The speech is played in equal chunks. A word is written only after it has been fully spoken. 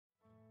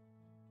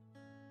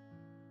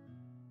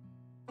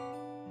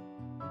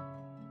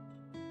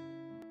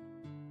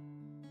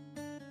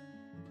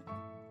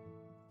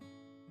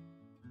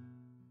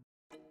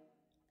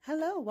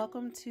Hello,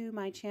 welcome to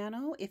my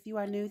channel. If you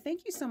are new,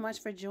 thank you so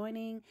much for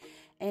joining.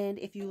 And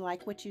if you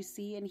like what you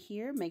see and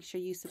hear, make sure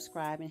you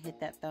subscribe and hit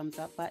that thumbs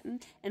up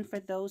button. And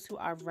for those who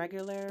are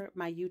regular,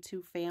 my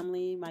YouTube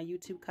family, my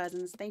YouTube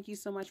cousins, thank you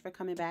so much for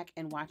coming back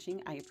and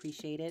watching. I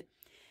appreciate it.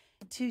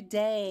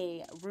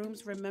 Today,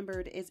 Rooms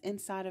Remembered is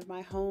inside of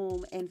my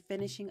home and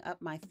finishing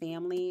up my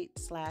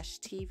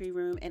family/TV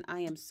room, and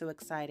I am so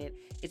excited.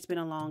 It's been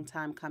a long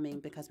time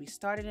coming because we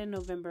started in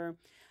November.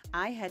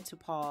 I had to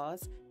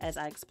pause, as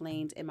I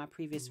explained in my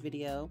previous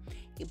video,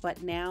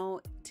 but now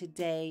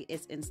today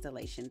is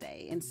installation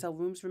day, and so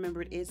Rooms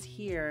Remembered is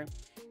here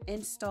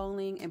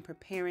installing and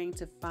preparing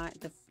to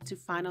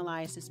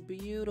finalize this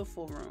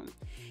beautiful room.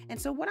 And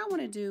so what I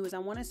want to do is I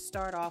want to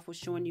start off with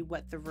showing you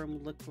what the room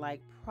looked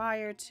like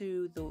prior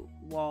to the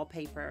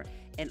wallpaper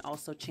and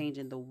also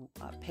changing the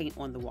paint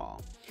on the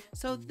wall.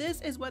 So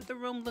this is what the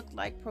room looked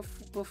like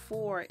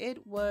before.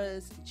 It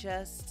was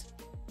just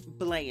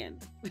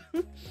bland.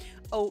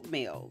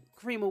 Oatmeal,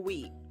 cream of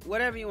wheat,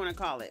 whatever you want to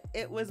call it.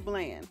 It was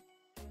bland.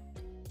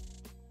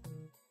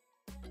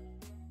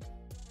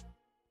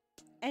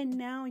 And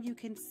now you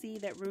can see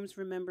that Rooms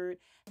Remembered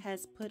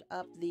has put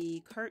up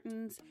the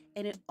curtains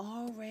and it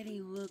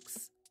already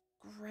looks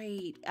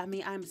great. I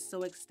mean, I'm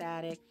so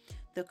ecstatic.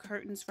 The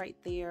curtains right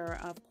there,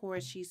 of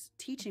course, she's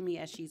teaching me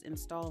as she's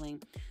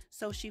installing.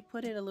 So she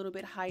put it a little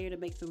bit higher to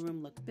make the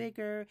room look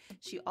bigger.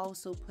 She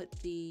also put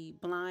the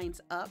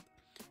blinds up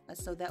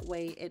so that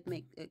way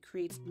it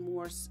creates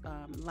more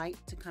light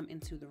to come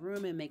into the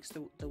room and makes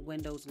the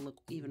windows look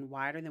even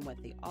wider than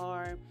what they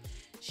are.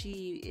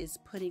 She is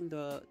putting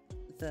the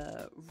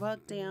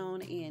rug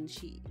down, and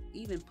she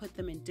even put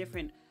them in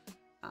different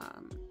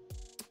I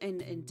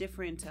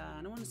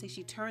don't want to say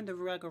she turned the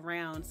rug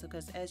around, so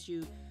because as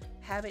you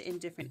have it in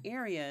different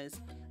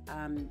areas,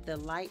 the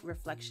light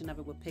reflection of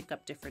it will pick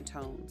up different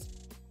tones.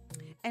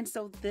 And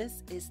so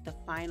this is the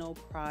final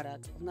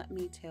product. Let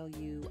me tell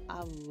you,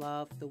 I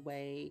love the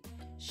way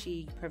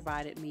she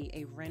provided me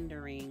a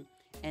rendering,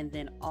 and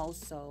then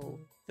also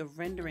the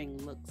rendering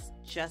looks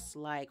just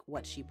like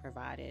what she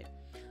provided.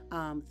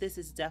 This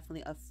is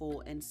definitely a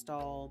full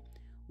install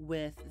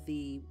with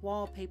the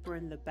wallpaper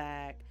in the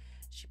back.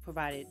 She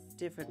provided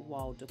different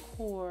wall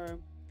decor,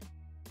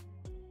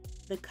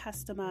 the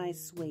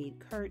customized suede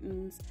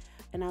curtains,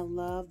 and I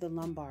love the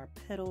lumbar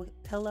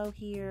pillow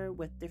here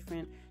with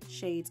different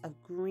shades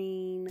of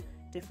green,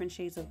 different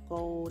shades of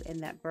gold, and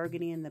that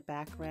burgundy in the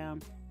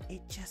background.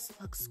 It just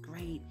looks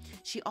great.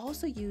 She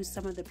also used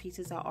some of the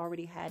pieces I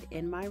already had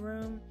in my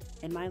room,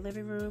 in my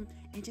living room,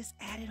 and just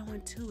added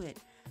on to it.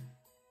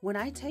 When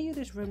I tell you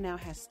this room now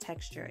has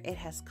texture, it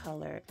has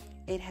color,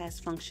 it has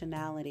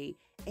functionality,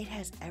 it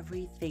has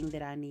everything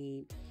that I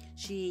need.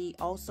 She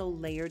also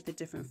layered the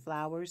different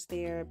flowers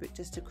there, but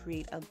just to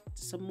create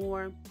some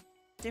more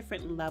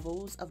different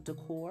levels of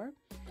decor,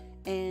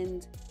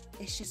 and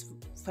it's just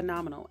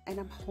phenomenal. And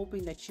I'm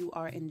hoping that you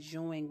are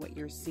enjoying what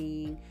you're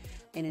seeing,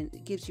 and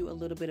it gives you a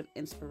little bit of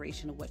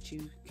inspiration of what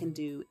you can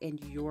do in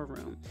your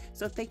room.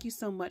 So thank you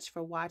so much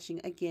for watching.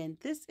 Again,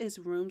 this is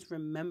Rooms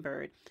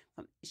Remembered.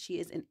 She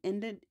is an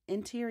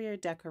interior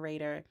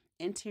decorator,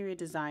 interior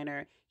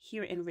designer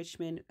here in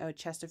Richmond,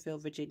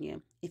 Chesterfield,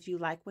 Virginia. If you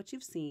like what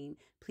you've seen,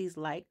 please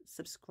like,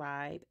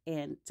 subscribe,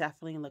 and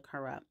definitely look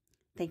her up.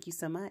 Thank you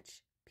so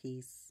much.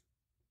 Peace.